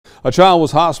A child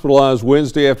was hospitalized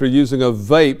Wednesday after using a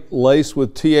vape laced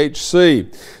with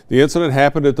THC. The incident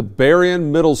happened at the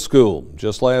Berrien Middle School.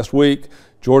 Just last week,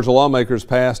 Georgia lawmakers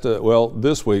passed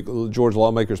this week, Georgia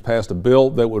lawmakers passed a bill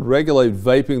that would regulate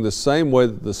vaping the same way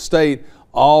that the state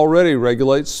already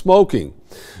regulates smoking.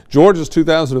 Georgia's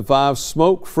 2005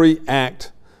 Smoke-Free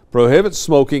Act prohibits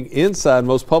smoking inside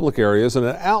most public areas, and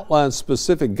it outlines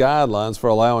specific guidelines for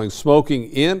allowing smoking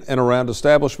in and around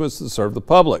establishments that serve the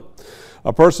public.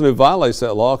 A person who violates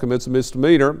that law commits a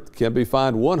misdemeanor can be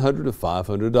fined $100 to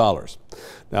 $500.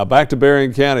 Now back to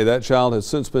Berrien County. That child has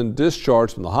since been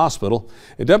discharged from the hospital.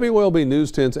 And WLB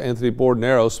News 10's Anthony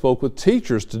Bordenaro spoke with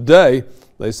teachers today.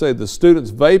 They say the students'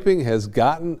 vaping has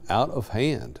gotten out of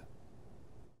hand.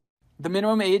 The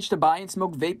minimum age to buy and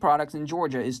smoke vape products in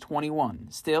Georgia is 21.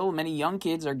 Still, many young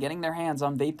kids are getting their hands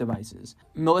on vape devices.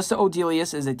 Melissa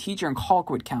Odelius is a teacher in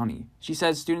Colquitt County. She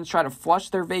says students try to flush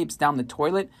their vapes down the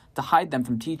toilet to hide them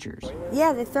from teachers.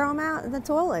 Yeah, they throw them out in the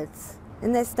toilets,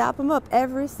 and they stop them up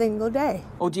every single day.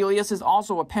 Odelius is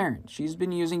also a parent. She's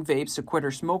been using vapes to quit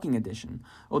her smoking addiction.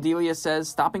 Odelius says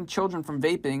stopping children from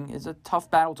vaping is a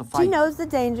tough battle to fight. She knows the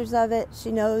dangers of it.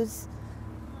 She knows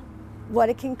what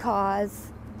it can cause.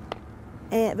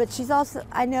 But she's also,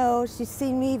 I know she's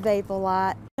seen me vape a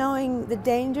lot. Knowing the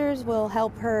dangers will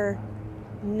help her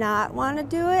not want to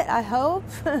do it, I hope.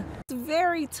 It's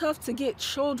very tough to get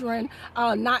children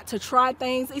not to try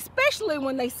things, especially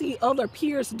when they see other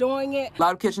peers doing it.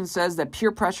 Loud Kitchen says that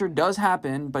peer pressure does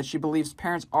happen, but she believes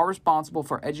parents are responsible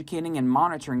for educating and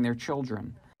monitoring their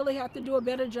children. We really have to do a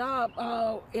better job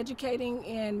educating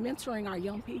and mentoring our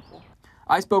young people.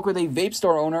 I spoke with a vape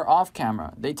store owner off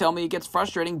camera. They tell me it gets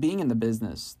frustrating being in the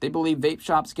business. They believe vape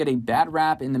shops get a bad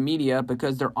rap in the media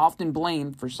because they're often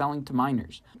blamed for selling to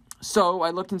minors. So I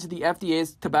looked into the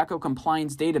FDA's tobacco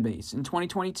compliance database. In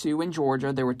 2022 in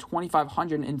Georgia, there were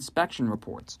 2,500 inspection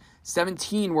reports.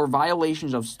 17 were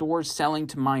violations of stores selling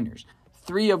to minors.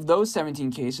 3 of those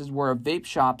 17 cases were of vape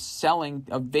shops selling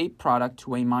a vape product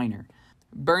to a minor.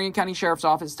 Berrien County Sheriff's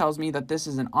Office tells me that this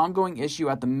is an ongoing issue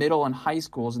at the middle and high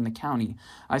schools in the county.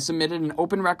 I submitted an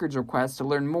open records request to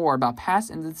learn more about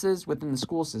past instances within the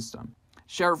school system.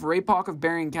 Sheriff Ray Paulk of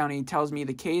Berrien County tells me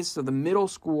the case of the middle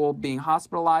school being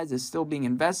hospitalized is still being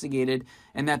investigated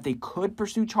and that they could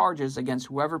pursue charges against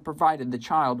whoever provided the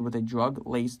child with a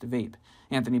drug-laced vape.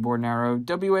 Anthony Bordenaro,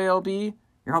 WALB,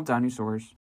 your hometown news source.